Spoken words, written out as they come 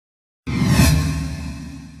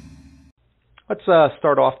Let's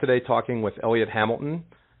start off today talking with Elliott Hamilton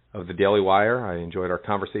of the Daily Wire. I enjoyed our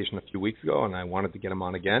conversation a few weeks ago, and I wanted to get him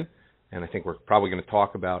on again. And I think we're probably going to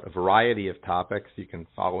talk about a variety of topics. You can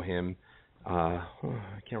follow him. I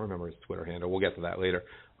can't remember his Twitter handle. We'll get to that later.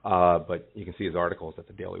 But you can see his articles at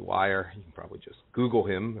the Daily Wire. You can probably just Google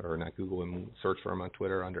him, or not Google him, search for him on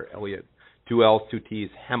Twitter under Elliott, 2 L's, 2 T's,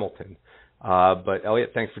 Hamilton. But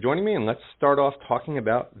Elliott, thanks for joining me, and let's start off talking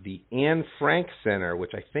about the Anne Frank Center,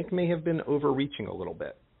 which I think may have been overreaching a little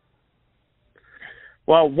bit.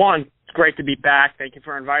 Well, one, it's great to be back. Thank you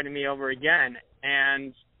for inviting me over again.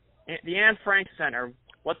 And the Anne Frank Center,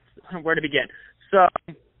 where to begin? So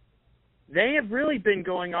they have really been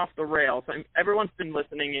going off the rails. Everyone's been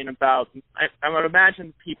listening in about, I would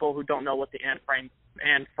imagine people who don't know what the Anne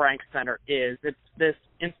Frank Center is. It's this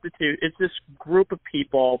institute, it's this group of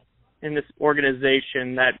people in this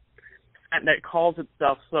organization that calls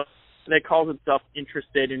itself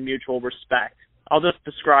interested in mutual respect. I'll just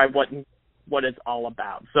describe what it's all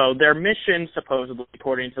about. So their mission, supposedly,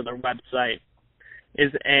 according to their website,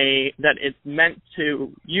 is that it's meant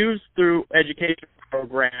to use through education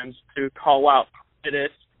programs to call out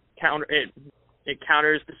prejudice, it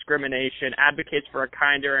counters discrimination, advocates for a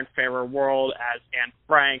kinder and fairer world, as Anne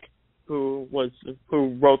Frank, who wrote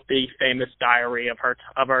the famous diary of her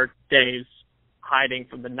days hiding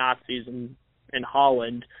from the Nazis in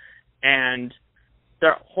Holland. And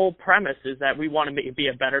their whole premise is that we want to be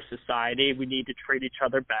a better society. We need to treat each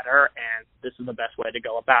other better, and this is the best way to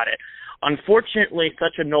go about it. Unfortunately,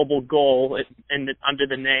 such a noble goal, under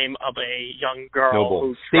the name of a young girl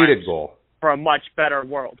who stated goal for a much better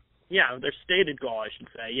world. Yeah, their stated goal, I should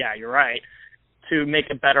say. Yeah, you're right. To make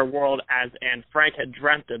a better world, as Anne Frank had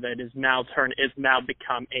dreamt of it, is now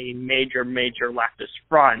become a major leftist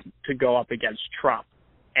front to go up against Trump.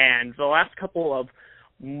 And the last couple of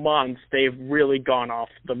months, they've really gone off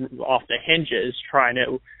the hinges, trying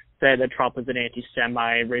to say that Trump is an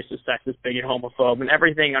anti-Semite, racist, sexist, bigot, homophobe, and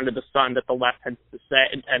everything under the sun that the left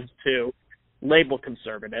tends to label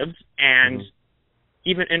conservatives. And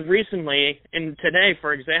recently, today,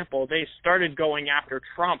 for example, they started going after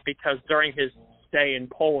Trump because during his stay in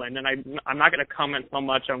Poland, and I'm not going to comment so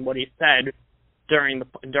much on what he said during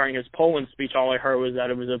his Poland speech. All I heard was that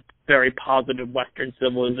it was a very positive Western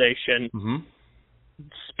civilization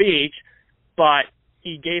speech, but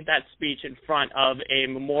he gave that speech in front of a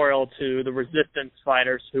memorial to the resistance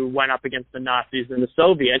fighters who went up against the Nazis and the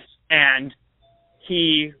Soviets, and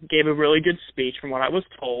he gave a really good speech from what I was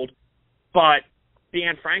told, but the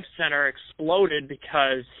Anne Frank Center exploded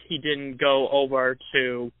because he didn't go over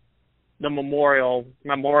to the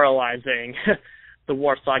memorializing the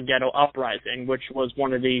Warsaw Ghetto Uprising, which was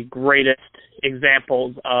one of the greatest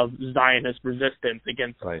examples of Zionist resistance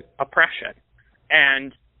against oppression.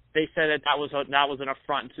 And they said that was an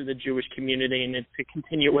affront to the Jewish community, and it's a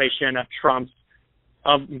continuation of Trump's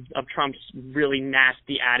really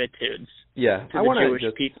nasty attitudes to the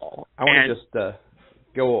Jewish people. I want to just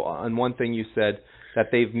go on one thing you said,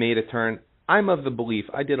 that they've made a turn. I'm of the belief,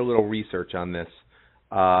 I did a little research on this,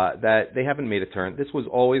 that they haven't made a turn. This was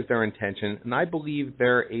always their intention, and I believe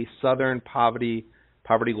they're a Southern poverty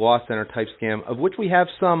law center type scam, of which we have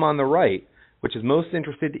some on the right, which is most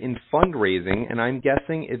interested in fundraising, and I'm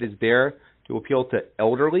guessing it is there to appeal to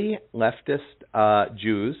elderly leftist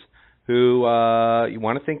Jews who you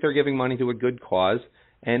want to think they're giving money to a good cause,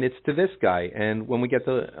 and it's to this guy. And when we get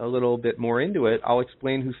a little bit more into it, I'll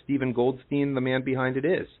explain who Stephen Goldstein, the man behind it,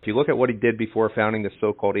 is. If you look at what he did before founding the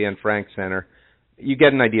so-called Anne Frank Center, you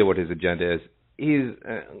get an idea what his agenda is.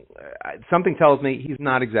 Something tells me he's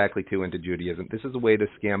not exactly too into Judaism. This is a way to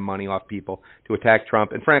scam money off people, to attack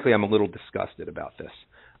Trump, and frankly, I'm a little disgusted about this.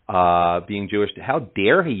 Being Jewish, how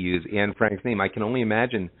dare he use Anne Frank's name? I can only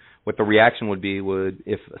imagine what the reaction would be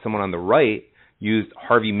if someone on the right used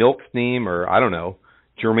Harvey Milk's name, or I don't know,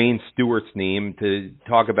 Jermaine Stewart's name, to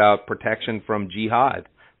talk about protection from jihad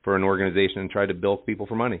for an organization and try to bilk people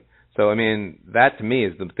for money. So, I mean, that to me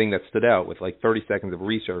is the thing that stood out with like 30 seconds of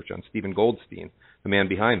research on Stephen Goldstein, the man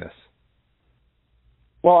behind this.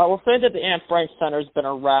 Well, I will say that the Anne Frank Center has been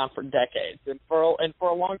around for decades, and for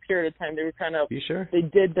a long period of time, they were kind of, you sure? They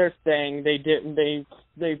did their thing. They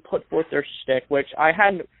put forth their shtick, which I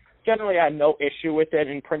had no issue with it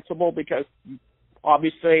in principle, because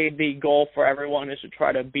obviously the goal for everyone is to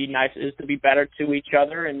try to be nice, is to be better to each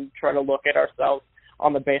other and try to look at ourselves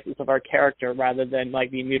on the basis of our character rather than like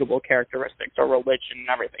the immutable characteristics or religion and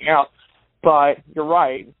everything else. But you're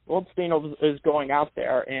right. Goldstein is going out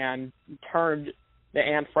there and turned the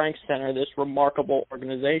Anne Frank Center, this remarkable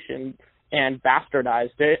organization, and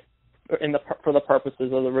bastardized it for the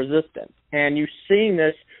purposes of the resistance. And you're seeing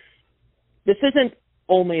this. This isn't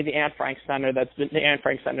only the Anne Frank Center that's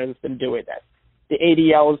been doing this. The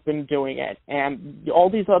ADL has been doing it, and all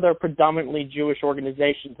these other predominantly Jewish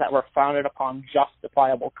organizations that were founded upon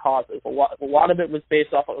justifiable causes. A lot of it was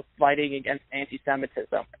based off of fighting against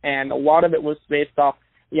anti-Semitism, and a lot of it was based off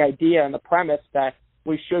the idea and the premise that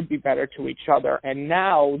we should be better to each other. And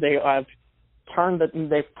now they've turned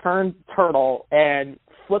turtle and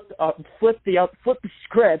flipped the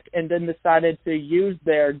script, and then decided to use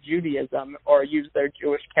their Judaism or use their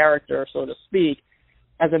Jewish character, so to speak,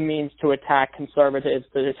 as a means to attack conservatives,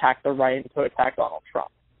 to attack the right, and to attack Donald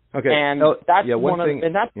Trump. Okay, and that's one of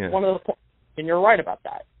the points. And you're right about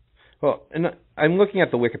that. Well, and I'm looking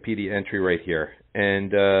at the Wikipedia entry right here,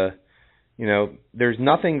 and there's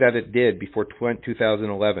nothing that it did before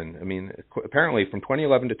 2011. I mean, apparently from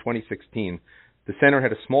 2011 to 2016, the center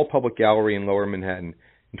had a small public gallery in Lower Manhattan.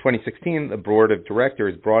 In 2016, the board of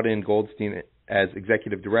directors brought in Goldstein as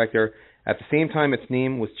executive director. At the same time, its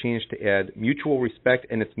name was changed to add mutual respect,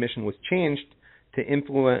 and its mission was changed to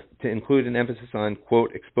include an emphasis on,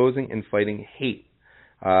 quote, exposing and fighting hate.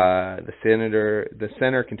 The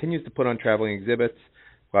center continues to put on traveling exhibits,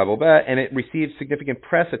 blah, blah, blah, and it received significant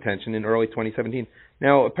press attention in early 2017.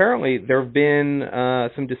 Now, apparently, there have been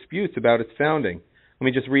some disputes about its founding. Let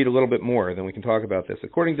me just read a little bit more, then we can talk about this.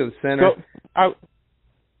 According to the center...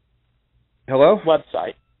 Hello?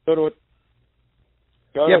 Website. Go to it.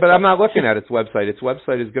 But I'm not looking at its website. Its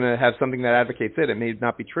website is going to have something that advocates it. It may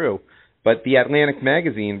not be true. But the Atlantic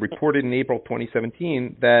magazine reported in April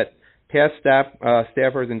 2017 that past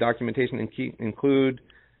staffers and documentation indicate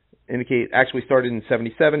actually started in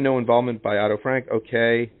 77, no involvement by Otto Frank.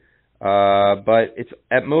 Okay. But it's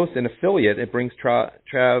at most an affiliate. It brings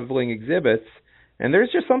traveling exhibits. And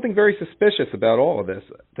there's just something very suspicious about all of this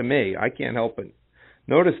to me. I can't help but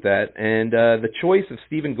notice that. And the choice of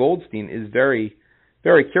Stephen Goldstein is very,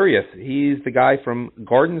 very curious. He's the guy from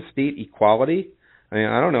Garden State Equality. I mean,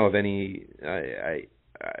 I don't know of any,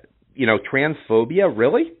 transphobia.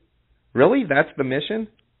 Really? Really? That's the mission?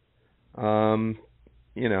 I don't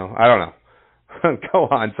know. Go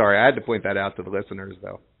on. Sorry, I had to point that out to the listeners,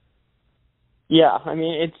 though. Yeah, I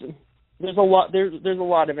mean, there's a lot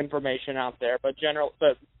of information out there, but you're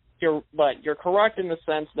correct in the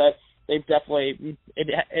sense that they've definitely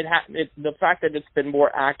the fact that it's been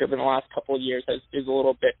more active in the last couple of years is a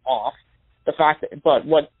little bit off. But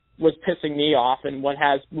what was pissing me off and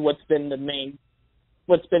what's been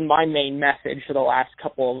my main message for the last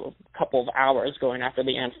couple of hours going after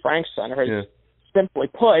the Anne Frank Center is simply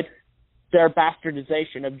put, their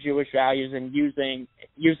bastardization of Jewish values and using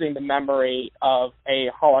the memory of a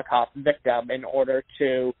Holocaust victim in order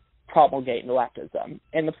to promulgate leftism.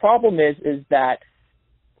 And the problem is that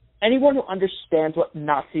anyone who understands what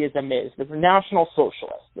Nazism is, the National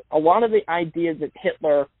Socialists, a lot of the ideas that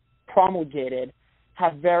Hitler promulgated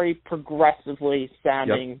have very progressively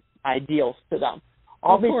sounding ideals to them.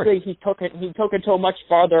 Obviously, he took it to a much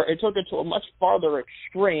farther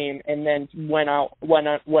extreme, and then went all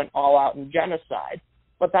out in genocide.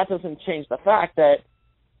 But that doesn't change the fact that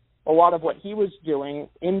a lot of what he was doing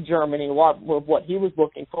in Germany, a lot of what he was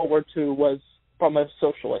looking forward to was from a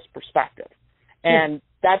socialist perspective, and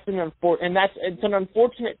it's an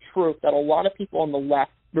unfortunate truth that a lot of people on the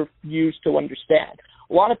left refuse to understand.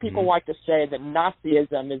 A lot of people like to say that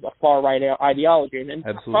Nazism is a far-right ideology, and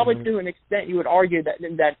probably to an extent you would argue that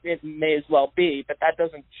it may as well be, but that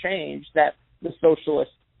doesn't change the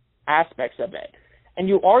socialist aspects of it. And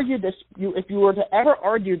you argue this, if you were to ever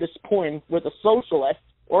argue this point with a socialist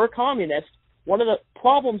or a communist, one of the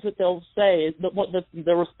problems that they'll say is that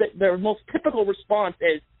their most typical response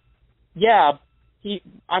is,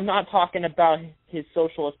 I'm not talking about his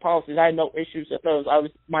socialist policies. I had no issues with those.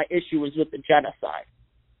 My issue was with the genocide.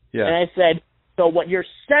 Yeah. And I said, so what you're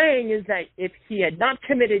saying is that if he had not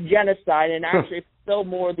committed genocide and actually fulfilled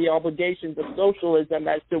more of the obligations of socialism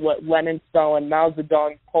as to what Lenin, Stalin, Mao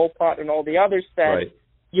Zedong, Pol Pot, and all the others said,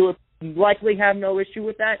 you would likely have no issue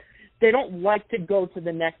with that. They don't like to go to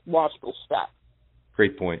the next logical step.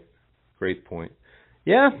 Great point.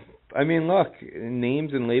 Yeah. I mean, look,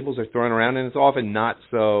 names and labels are thrown around, and it's often not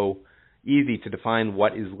so easy to define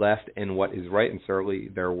what is left and what is right. And certainly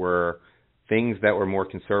there were things that were more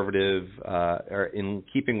conservative, or in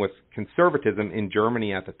keeping with conservatism in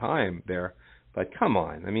Germany at the time there. But come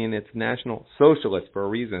on, I mean, it's National Socialist for a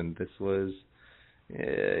reason. This was,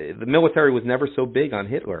 the military was never so big on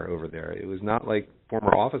Hitler over there. It was not like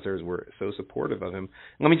former officers were so supportive of him.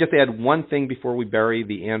 Let me just add one thing before we bury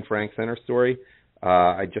the Anne Frank Center story.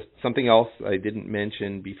 Something else I didn't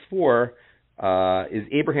mention before is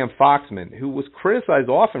Abraham Foxman, who was criticized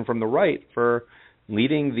often from the right for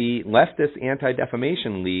leading the leftist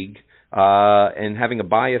Anti-Defamation League and having a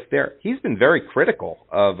bias there. He's been very critical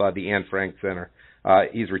of the Anne Frank Center.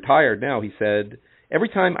 He's retired now. He said, every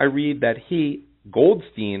time I read that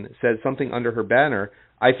Goldstein, says something under her banner,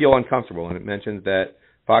 I feel uncomfortable. And it mentions that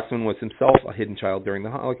Foxman was himself a hidden child during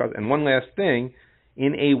the Holocaust. And one last thing,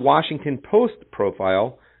 in a Washington Post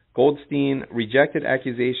profile, Goldstein rejected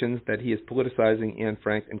accusations that he is politicizing Anne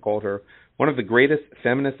Frank and called her one of the greatest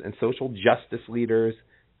feminist and social justice leaders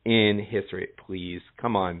in history. Please,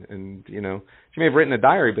 come on. And, she may have written a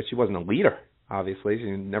diary, but she wasn't a leader, obviously.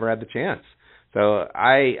 She never had the chance. So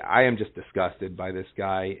I am just disgusted by this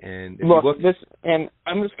guy. And and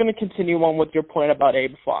I'm just going to continue on with your point about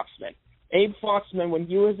Abe Foxman. Abe Foxman, when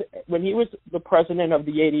he was the president of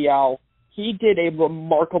the ADL, he did a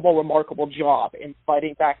remarkable job in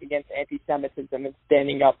fighting back against anti-Semitism and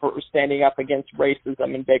standing up against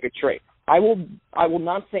racism and bigotry. I will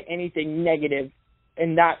not say anything negative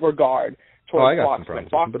in that regard towards Foxman.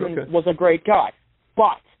 Foxman was a great guy,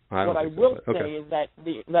 but what I will say is that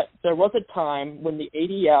there was a time when the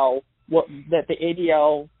ADL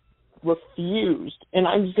refused, and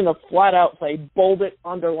I'm just going to flat out say, bold it,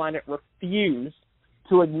 underline it, refused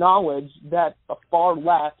to acknowledge that the far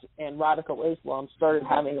left and radical Islam started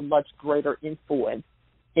having a much greater influence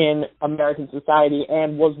in American society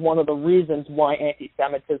and was one of the reasons why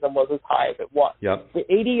anti-Semitism was as high as it was. Yep. The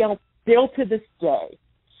ADL still to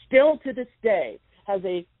this day, has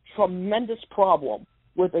a tremendous problem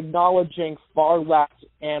with acknowledging far left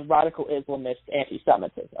and radical Islamist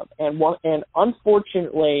anti-Semitism. And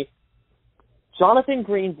unfortunately, Jonathan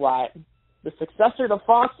Greenblatt, the successor to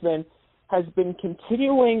Foxman, has been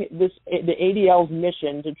continuing the ADL's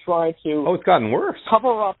mission to try to it's gotten worse.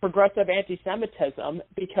 Cover up progressive anti-Semitism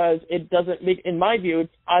because it doesn't, in my view,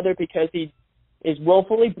 it's either because he is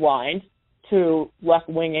willfully blind to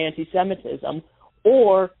left-wing anti-Semitism,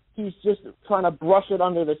 or he's just trying to brush it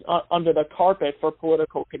under the carpet for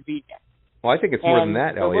political convenience. Well, I think it's more than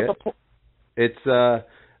that, Elliot. It's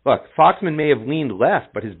look, Foxman may have leaned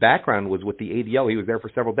left, but his background was with the ADL. He was there for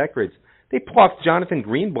several decades. They plucked Jonathan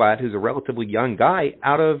Greenblatt, who's a relatively young guy,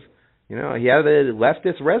 out of, he had a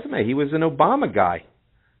leftist resume. He was an Obama guy.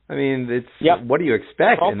 I mean, what do you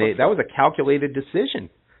expect? And that was a calculated decision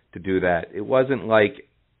to do that. It wasn't like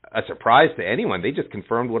a surprise to anyone. They just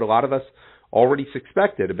confirmed what a lot of us already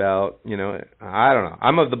suspected about, I don't know.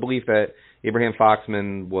 I'm of the belief that Abraham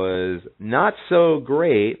Foxman was not so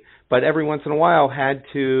great, but every once in a while had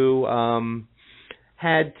to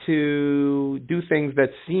do things that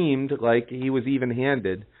seemed like he was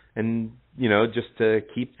even-handed, and just to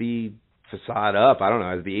keep the facade up. I don't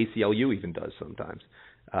know, as the ACLU even does sometimes.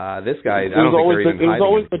 This guy, I don't think they're even hiding. It was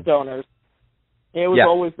always the donors. It was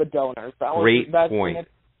always the donors.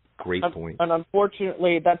 Great point. And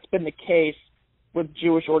unfortunately, that's been the case with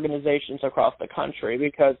Jewish organizations across the country,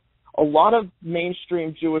 because a lot of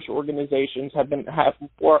mainstream Jewish organizations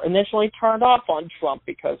were initially turned off on Trump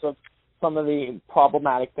because of some of the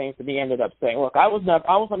problematic things that he ended up saying. Look, I was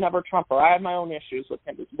never a Trumper. I had my own issues with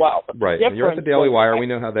him as well. But right. You're at the Daily Wire. We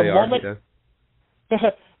know how they are.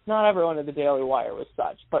 Not everyone at the Daily Wire was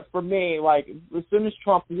such. But for me, as soon as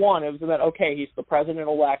Trump won, it was about, okay, he's the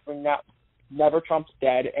president-elect, and now never Trump's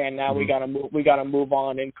dead, and now we gotta move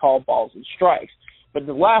on and call balls and strikes. But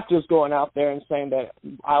the left is going out there and saying that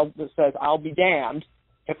I'll be damned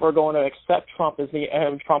if we're going to accept Trump as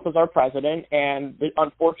our president. And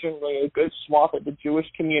unfortunately, a good swath of the Jewish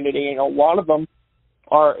community, and a lot of them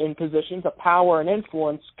are in positions of power and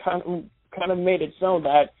influence, kind of made it so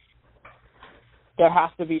that there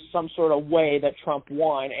has to be some sort of way that Trump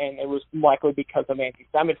won, and it was likely because of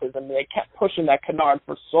anti-Semitism. And they kept pushing that canard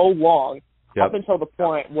for so long, up until the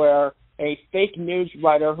point where a fake news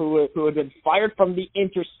writer who had been fired from The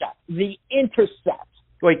Intercept.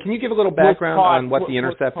 Wait, can you give a little background on what The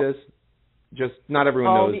Intercept is? Just not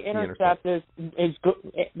everyone knows The Intercept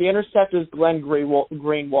The Intercept is Glenn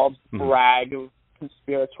Greenwald's brag of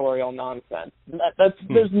conspiratorial nonsense.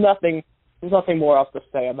 There's nothing more else to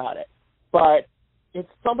say about it. But if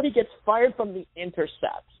somebody gets fired from The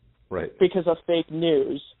Intercept because of fake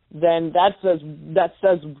news, then that says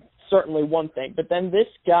certainly one thing. But then this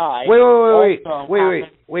guy Wait.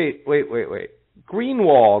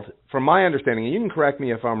 Greenwald, from my understanding, and you can correct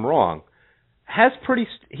me if I'm wrong, has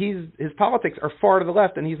his politics are far to the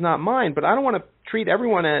left, and he's not mine. But I don't want to treat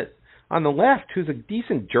everyone on the left who's a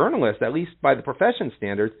decent journalist, at least by the profession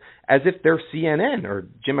standards, as if they're CNN or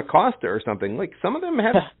Jim Acosta or something. Like, some of them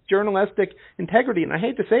have journalistic integrity, and I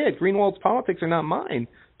hate to say it, Greenwald's politics are not mine,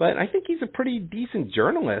 but I think he's a pretty decent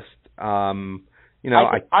journalist.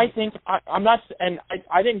 I think I'm not, and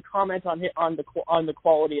I didn't comment on the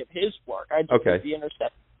quality of his work. I just think the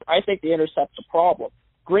Intercept. I think the Intercept's a problem.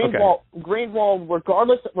 Greenwald,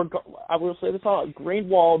 regardless, I will say this all.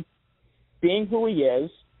 Greenwald, being who he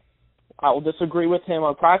is, I will disagree with him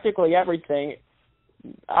on practically everything.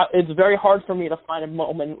 It's very hard for me to find a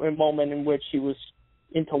moment in which he was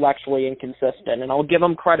intellectually inconsistent, and I'll give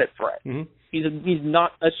him credit for it. Mm-hmm. He's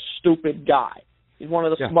not a stupid guy. He's one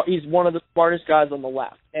of the smartest guys on the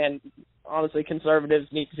left, and honestly, conservatives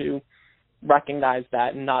need to recognize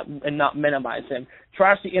that and not minimize him.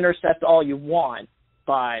 Trash the Intercept all you want,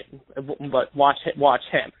 but watch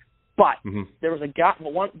him. But there was a guy.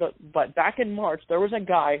 But back in March, there was a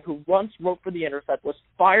guy who once wrote for the Intercept, was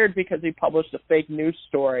fired because he published a fake news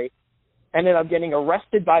story, ended up getting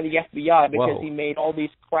arrested by the FBI because he made all these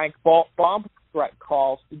crank bomb threat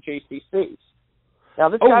calls to JCCs. Now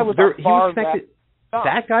this guy was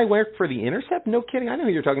that guy worked for the Intercept? No kidding. I know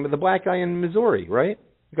who you're talking about. The black guy in Missouri, right?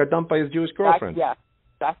 He got dumped by his Jewish girlfriend.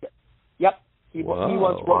 That's it. Yep. He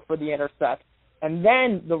once worked for the Intercept. And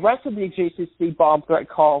then the rest of the JCC bomb threat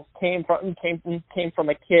calls came from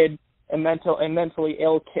a kid, a mentally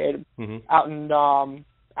ill kid out in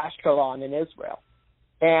Ashkelon in Israel.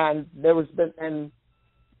 And there was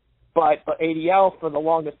but ADL for the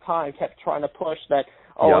longest time kept trying to push that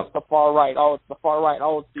it's the far right, it's the far right,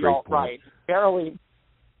 it's the alt right. Barely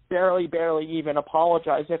even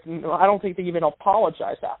apologized. I don't think they even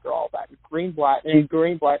apologized after all that.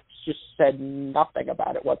 Greenblatt just said nothing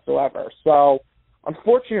about it whatsoever. So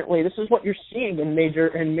unfortunately, this is what you're seeing in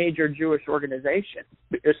major Jewish organizations,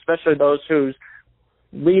 especially those whose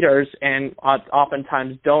leaders and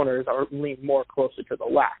oftentimes donors lean more closer to the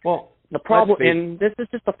left. Well, the problem, and this is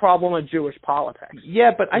just the problem of Jewish politics.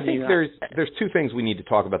 Yeah, but I think there's two things we need to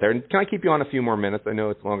talk about there. And can I keep you on a few more minutes? I know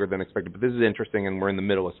it's longer than expected, but this is interesting, and we're in the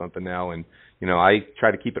middle of something now, and I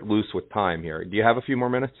try to keep it loose with time here. Do you have a few more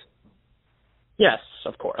minutes? Yes,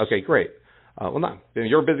 of course. Okay, great.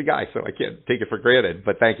 You're a busy guy, so I can't take it for granted,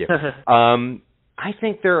 but thank you. I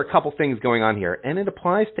think there are a couple things going on here, and it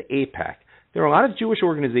applies to AIPAC. There are a lot of Jewish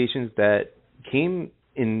organizations that came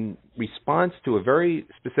in response to a very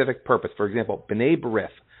specific purpose. For example, B'nai B'rith.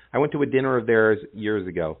 I went to a dinner of theirs years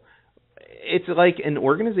ago. It's like an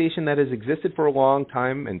organization that has existed for a long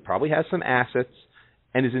time and probably has some assets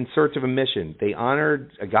and is in search of a mission. They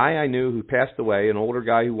honored a guy I knew who passed away, an older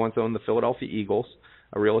guy who once owned the Philadelphia Eagles,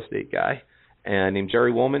 a real estate guy, named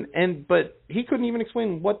Jerry Woolman, but he couldn't even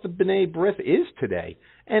explain what the B'nai B'rith is today.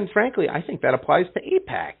 And frankly, I think that applies to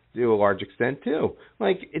AIPAC to a large extent too.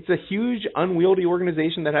 Like, it's a huge, unwieldy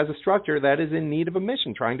organization that has a structure that is in need of a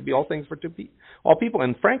mission, trying to be all things for all people.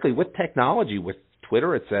 And frankly, with technology, with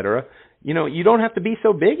Twitter, et cetera, you don't have to be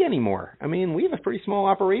so big anymore. I mean, we have a pretty small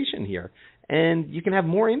operation here, and you can have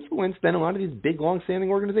more influence than a lot of these big, long-standing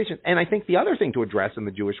organizations. And I think the other thing to address in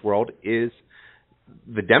the Jewish world is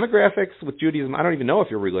the demographics with Judaism. I don't even know if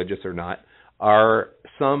you're religious or not, are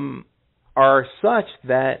such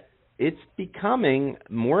that it's becoming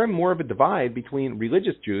more and more of a divide between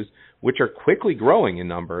religious Jews, which are quickly growing in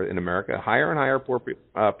number in America, higher and higher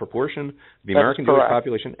proportion of the American Jewish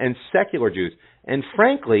population, and secular Jews. And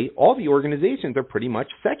frankly, all the organizations are pretty much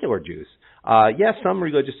secular Jews. Yes, some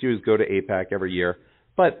religious Jews go to AIPAC every year,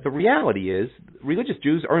 but the reality is religious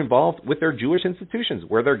Jews are involved with their Jewish institutions,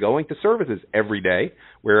 where they're going to services every day,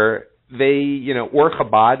 where they, or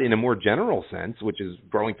Chabad in a more general sense, which is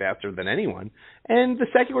growing faster than anyone. And the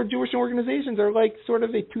secular Jewish organizations are like sort of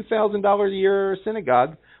a $2,000 a year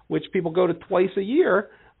synagogue, which people go to twice a year.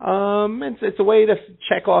 It's a way to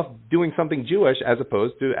check off doing something Jewish as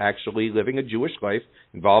opposed to actually living a Jewish life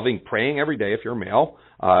involving praying every day if you're male,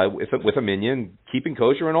 with a minyan, keeping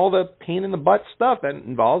kosher, and all the pain in the butt stuff that's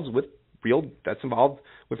involved with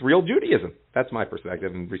real Judaism. That's my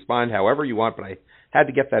perspective, and respond however you want, but I had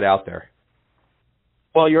to get that out there.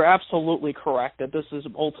 Well, you're absolutely correct that this is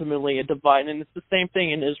ultimately a divide, and it's the same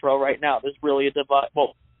thing in Israel right now. There's really a divide.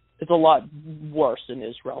 Well, it's a lot worse in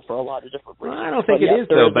Israel for a lot of different reasons. Well, I don't think it is,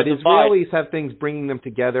 though, but Israelis have things bringing them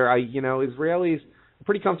together. Israelis are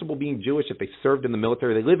pretty comfortable being Jewish if they served in the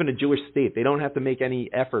military. They live in a Jewish state. They don't have to make any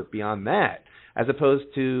effort beyond that, as opposed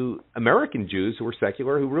to American Jews who are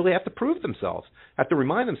secular, who really have to prove themselves, have to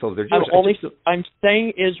remind themselves they're Jewish. I'm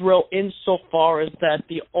saying Israel insofar as that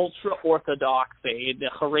the ultra-Orthodox, the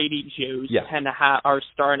Haredi Jews, are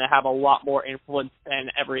starting to have a lot more influence than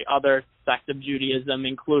every other sect of Judaism,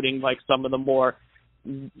 including like some of the more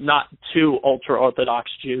not too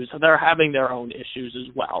ultra-Orthodox Jews. So they're having their own issues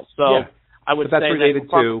as well. So I would say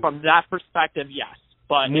that from that perspective, yes.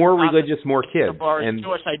 But more religious, more kids. As far as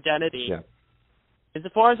Jewish identity. Yeah. as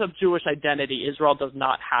far as of Jewish identity, Israel does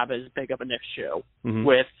not have as big of an issue Mm-hmm.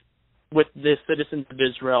 with the citizens of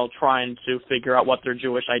Israel trying to figure out what their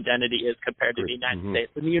Jewish identity is compared to the United Mm-hmm.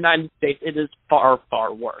 States. In the United States, it is far,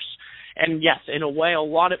 far worse. And yes, in a way, a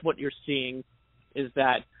lot of what you're seeing is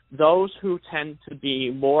that those who tend to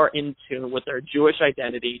be more in tune with their Jewish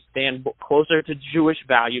identity stand closer to Jewish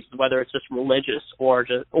values, whether it's just religious or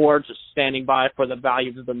just standing by for the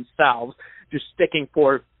values of themselves, just sticking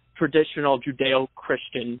for traditional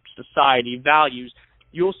Judeo-Christian society values.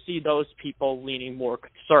 You'll see those people leaning more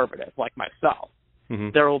conservative, like myself.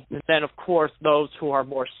 Mm-hmm. Then, of course, those who are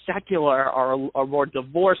more secular are more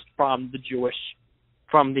divorced from the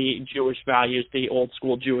Jewish values, the old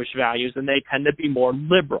school Jewish values, and they tend to be more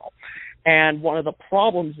liberal. And one of the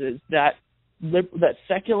problems is that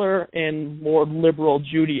secular and more liberal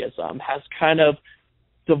Judaism has kind of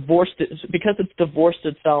divorced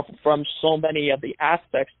itself from so many of the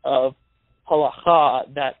aspects of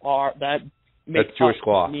halacha that make That's Jewish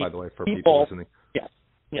law, by the way, for people listening.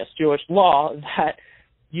 Yes, Jewish law, that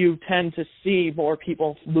you tend to see more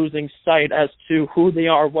people losing sight as to who they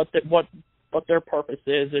are, what their purpose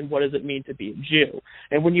is, and what does it mean to be a Jew.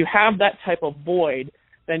 And when you have that type of void,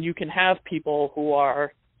 then you can have people who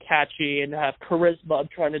are catchy and have charisma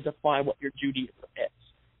trying to define what your Judaism is.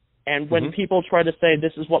 And when Mm-hmm. people try to say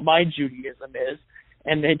this is what my Judaism is,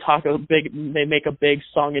 and they make a big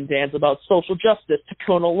song and dance about social justice,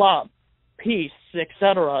 tikkun olam, peace,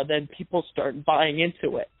 etc., then people start buying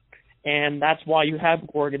into it. And that's why you have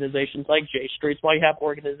organizations like J Street, why you have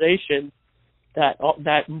organizations that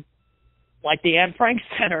like the Anne Frank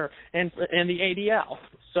Center and the ADL.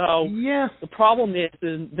 So yeah. The problem is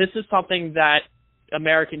this is something that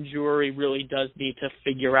American Jewry really does need to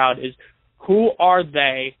figure out, is who are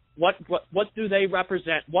they, what do they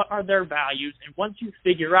represent, what are their values, and once you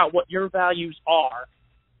figure out what your values are,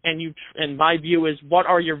 and my view is, what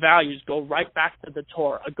are your values? Go right back to the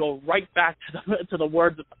Torah. Go right back to the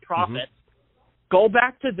words of the prophets. Mm-hmm. Go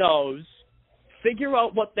back to those, figure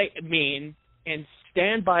out what they mean, and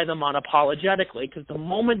stand by them unapologetically. Because the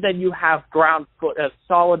moment that you have a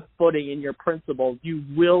solid footing in your principles, you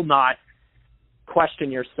will not question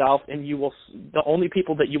yourself, and the only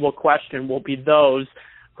people that you will question will be those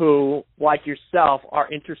who, like yourself,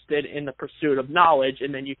 are interested in the pursuit of knowledge,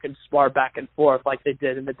 and then you can spar back and forth like they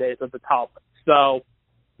did in the days of the Talmud. So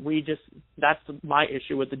that's my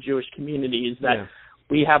issue with the Jewish community, is that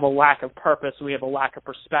we have a lack of purpose, we have a lack of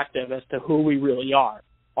perspective as to who we really are.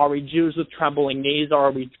 Are we Jews with trembling knees, or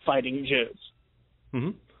are we fighting Jews?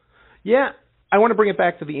 Mm-hmm. Yeah, I want to bring it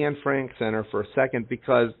back to the Anne Frank Center for a second,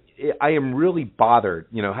 because I am really bothered,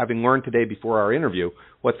 having learned today before our interview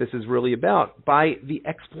what this is really about, by the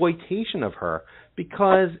exploitation of her.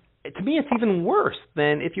 Because to me, it's even worse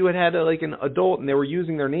than if you had like an adult and they were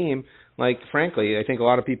using their name, like, frankly, I think a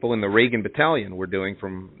lot of people in the Reagan Battalion were doing,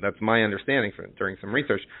 that's my understanding during some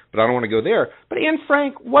research, but I don't want to go there. But Anne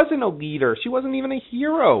Frank wasn't a leader. She wasn't even a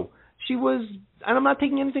hero. She was, and I'm not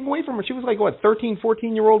taking anything away from her, she was like, 13,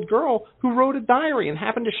 14-year-old girl who wrote a diary and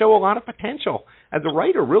happened to show a lot of potential as a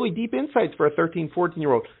writer, really deep insights for a 13,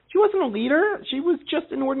 14-year-old. She wasn't a leader. She was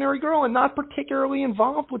just an ordinary girl and not particularly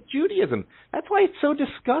involved with Judaism. That's why it's so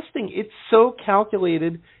disgusting. It's so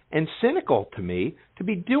calculated and cynical to me to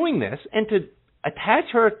be doing this and to attach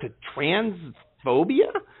her to transphobia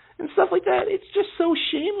and stuff like that. It's just so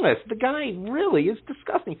shameless. The guy really is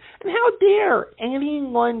disgusting. And how dare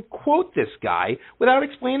anyone quote this guy without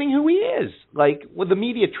explaining who he is? Like, with the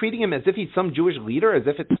media treating him as if he's some Jewish leader, as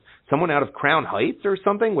if it's someone out of Crown Heights or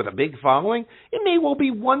something with a big following. It may well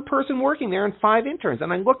be one person working there and 5 interns.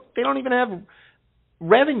 And I look, they don't even have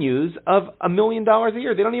revenues of $1 million a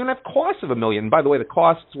year. They don't even have costs of $1 million. By the way, the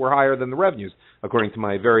costs were higher than the revenues, according to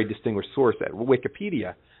my very distinguished source at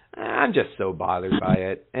Wikipedia. I'm just so bothered by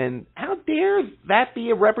it. And how dare that be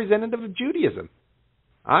a representative of Judaism?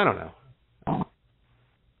 I don't know.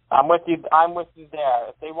 I'm with you there.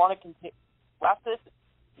 If they want to continue,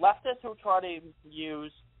 leftists who try to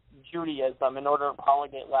use Judaism in order to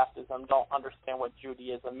promulgate leftism don't understand what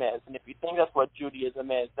Judaism is. And if you think that's what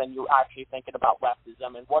Judaism is, then you're actually thinking about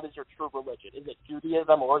leftism. And what is your true religion? Is it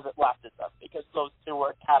Judaism or is it leftism? Because those two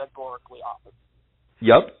are categorically opposite.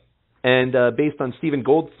 Yep. And based on Stephen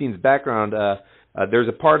Goldstein's background, there's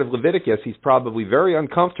a part of Leviticus he's probably very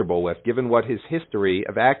uncomfortable with, given what his history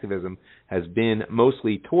of activism has been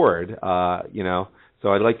mostly toward, So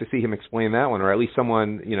I'd like to see him explain that one, or at least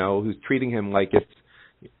someone, who's treating him like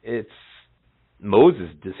it's Moses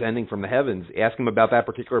descending from the heavens. Ask him about that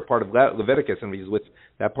particular part of Leviticus, and he's with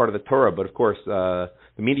that part of the Torah. But of course, the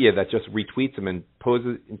media that just retweets him and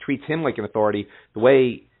treats him like an authority, the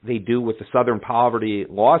way they do with the Southern Poverty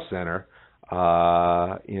Law Center,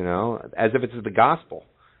 as if it's the gospel.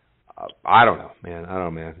 I don't know,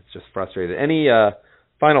 man. It's just frustrating. Any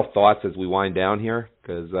final thoughts as we wind down here?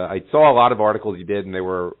 Because I saw a lot of articles you did, and they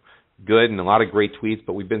were good and a lot of great tweets,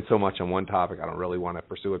 but we've been so much on one topic, I don't really want to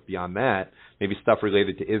pursue it beyond that. Maybe stuff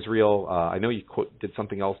related to Israel. I know you did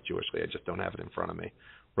something else Jewishly. I just don't have it in front of me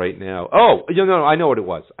right now. Oh, no, I know what it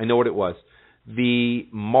was. The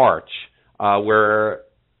march where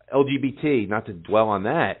LGBT, not to dwell on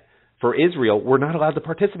that, for Israel, were not allowed to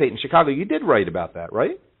participate in Chicago. You did write about that,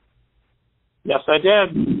 right? Yes, I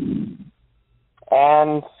did.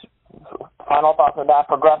 And final thoughts on that: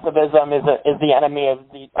 progressivism is the enemy of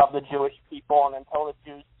the Jewish people, and until the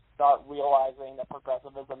Jews start realizing that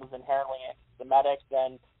progressivism is inherently anti-Semitic,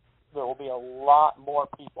 then there will be a lot more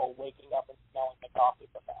people waking up and smelling the coffee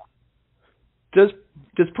for that.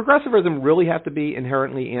 Does progressivism really have to be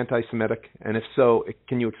inherently anti-Semitic? And if so,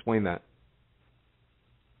 can you explain that?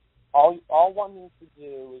 All one needs to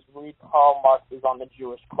do is read Karl Marx's On the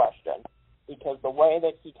Jewish Question, because the way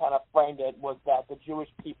that he kind of framed it was that the Jewish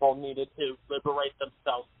people needed to liberate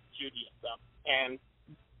themselves from Judaism. And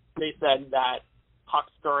they said that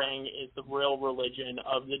huckstering is the real religion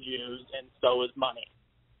of the Jews, and so is money.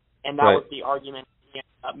 And that was the argument he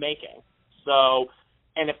ended up making. So,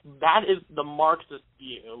 and if that is the Marxist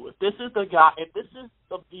view, if this is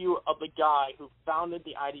the view of the guy who founded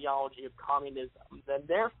the ideology of communism, then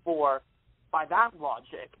therefore, by that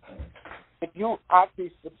logic, if you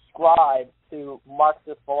actually subscribe to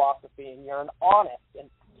Marxist philosophy and you're an honest, and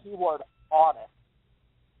keyword honest,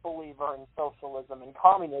 believer in socialism and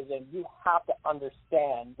communism, you have to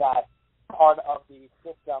understand that part of the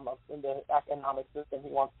system, in the economic system he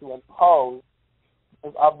wants to impose,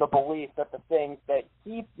 is of the belief that the things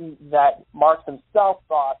that Marx himself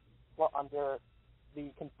thought were under the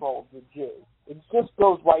control of the Jews. It just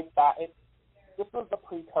goes right back. This was the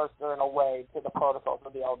precursor, in a way, to the Protocols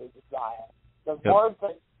of the Elders of Zion. The words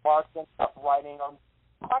that Marx ended up writing are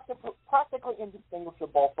practically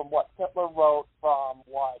indistinguishable from what Hitler wrote, from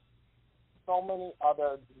what so many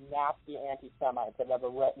other nasty anti-Semites have ever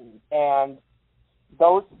written. And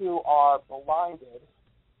those who are blinded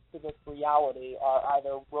to this reality are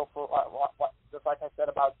either willful, just like I said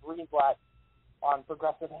about Greenblatt on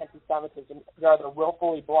progressive anti-Semitism, you're either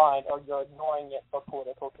willfully blind or you're ignoring it for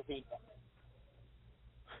political convenience.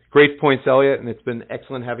 Great points, Elliott, and it's been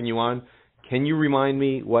excellent having you on. Can you remind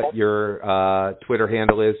me what your Twitter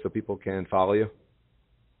handle is so people can follow you?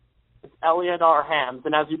 It's Elliott R. Hams,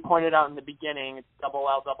 and as you pointed out in the beginning, it's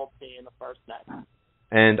LLT in the first name.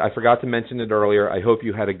 And I forgot to mention it earlier. I hope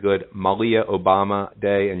you had a good Malia Obama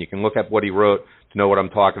day, and you can look up what he wrote to know what I'm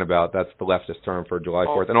talking about. That's the leftist term for July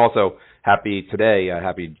 4th. And also, happy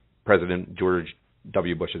President George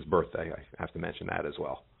W. Bush's birthday. I have to mention that as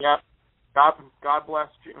well. Yep. God bless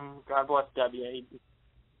W.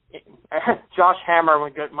 Josh Hammer,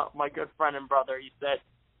 my good friend and brother, he said,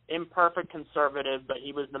 imperfect conservative, but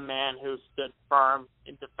he was the man who stood firm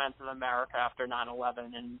in defense of America after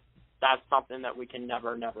 9/11, and that's something that we can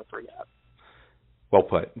never forget. Well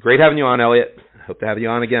put. Great having you on, Elliott. Hope to have you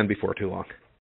on again before too long.